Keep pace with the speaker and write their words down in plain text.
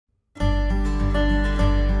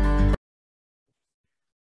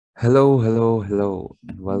Hello,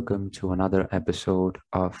 and welcome to another episode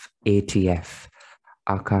of ATF,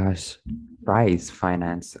 Akash Prize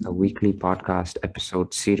Finance, a weekly podcast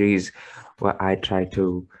episode series where I try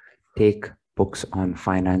to take books on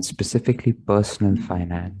finance, specifically personal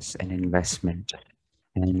finance and investment,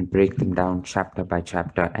 and break them down chapter by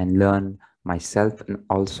chapter and learn myself and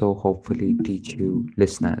also hopefully teach you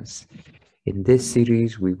listeners. In this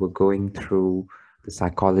series, we were going through The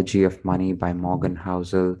Psychology of Money by Morgan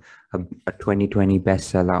Housel, a 2020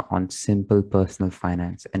 bestseller on simple personal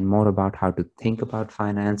finance and more about how to think about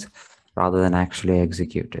finance rather than actually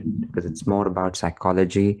execute it, because it's more about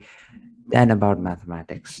psychology than about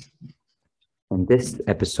mathematics. In this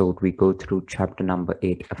episode, we go through chapter number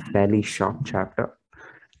 8, a fairly short chapter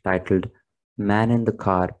titled Man in the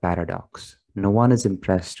Car Paradox. No one is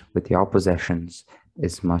impressed with your possessions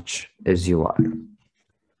as much as you are.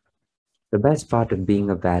 The best part of being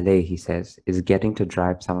a valet, he says, is getting to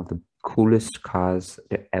drive some of the coolest cars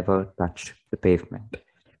to ever touch the pavement.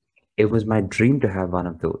 It was my dream to have one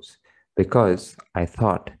of those because I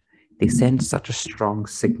thought they send such a strong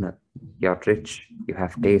signal. You're rich, you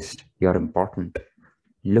have taste, you're important.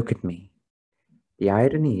 Look at me. The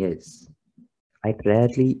irony is, I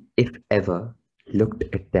rarely, if ever, looked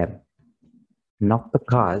at them. Not the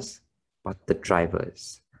cars, but the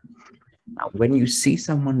drivers. Now, when you see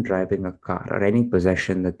someone driving a car or any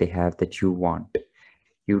possession that they have that you want,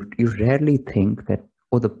 you rarely think that,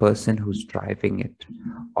 oh, the person who's driving it,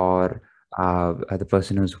 or the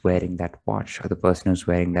person who's wearing that watch, or the person who's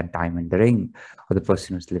wearing that diamond ring, or the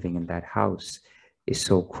person who's living in that house is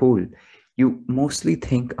so cool. You mostly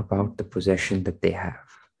think about the possession that they have.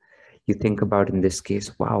 You think about, in this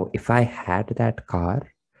case, wow, if I had that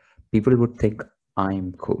car, people would think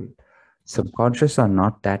I'm cool. Subconscious or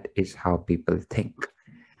not, that is how people think.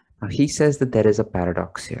 Now, he says that there is a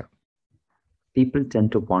paradox here. People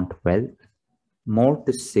tend to want wealth more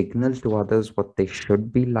to signal to others what they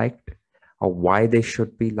should be liked or why they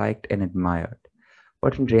should be liked and admired.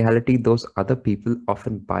 But in reality, those other people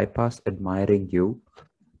often bypass admiring you,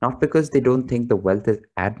 not because they don't think the wealth is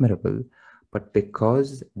admirable, but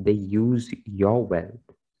because they use your wealth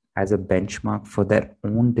as a benchmark for their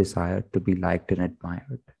own desire to be liked and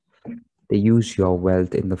admired. They use your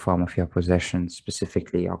wealth in the form of your possessions,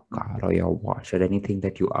 specifically your car or your watch or anything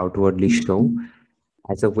that you outwardly show,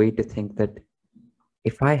 as a way to think that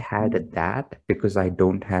if I had that, because I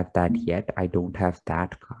don't have that yet, I don't have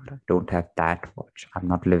that car, I don't have that watch, I'm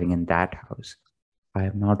not living in that house, I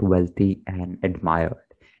am not wealthy and admired.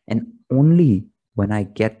 And only when I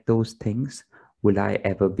get those things will I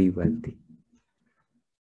ever be wealthy.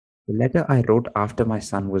 The letter I wrote after my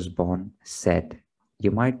son was born said, you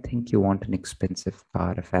might think you want an expensive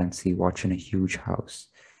car, a fancy watch, and a huge house,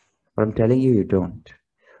 but I'm telling you, you don't.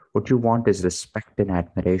 What you want is respect and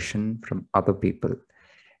admiration from other people,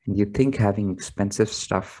 and you think having expensive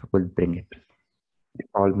stuff will bring it. It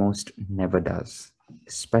almost never does,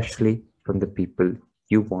 especially from the people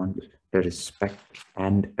you want to respect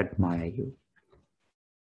and admire you.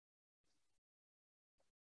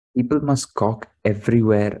 People must gawk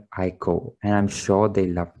everywhere I go, and I'm sure they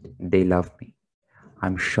love me.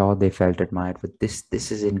 I'm sure they felt admired, but this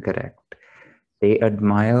is incorrect. They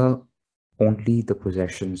admire only the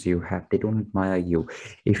possessions you have. They don't admire you.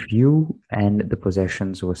 If you and the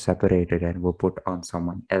possessions were separated and were put on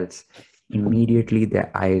someone else, immediately their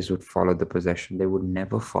eyes would follow the possession. They would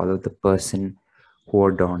never follow the person who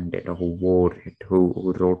adorned it or who wore it,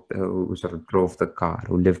 who wrote, who sort of drove the car,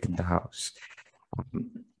 who lived in the house.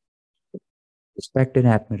 Respect and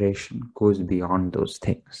admiration goes beyond those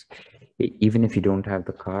things. Even if you don't have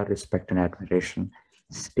the car, respect and admiration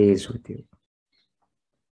stays with you.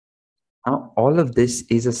 Now, all of this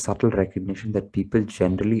is a subtle recognition that people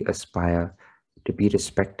generally aspire to be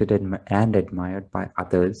respected and admired by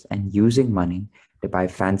others, and using money to buy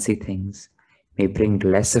fancy things may bring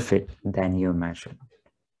less of it than you imagine.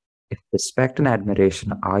 If respect and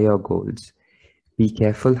admiration are your goals, be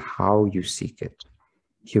careful how you seek it.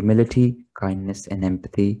 Humility, kindness, and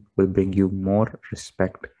empathy will bring you more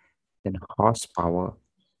respect than horsepower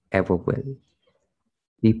ever will.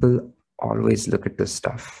 People always look at the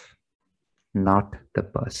stuff, not the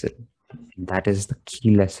person. And that is the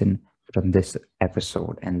key lesson from this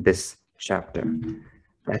episode and this chapter.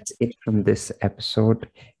 That's it from this episode.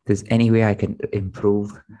 If there's any way I can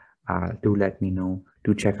improve, do let me know.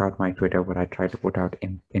 Do check out my Twitter, where I try to put out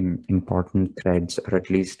in important threads, or at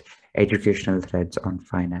least educational threads, on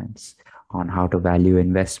finance, on how to value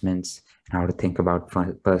investments, and how to think about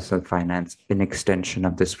personal finance, in extension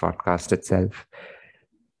of this podcast itself.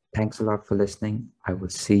 Thanks a lot for listening. I will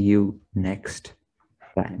see you next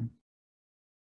time.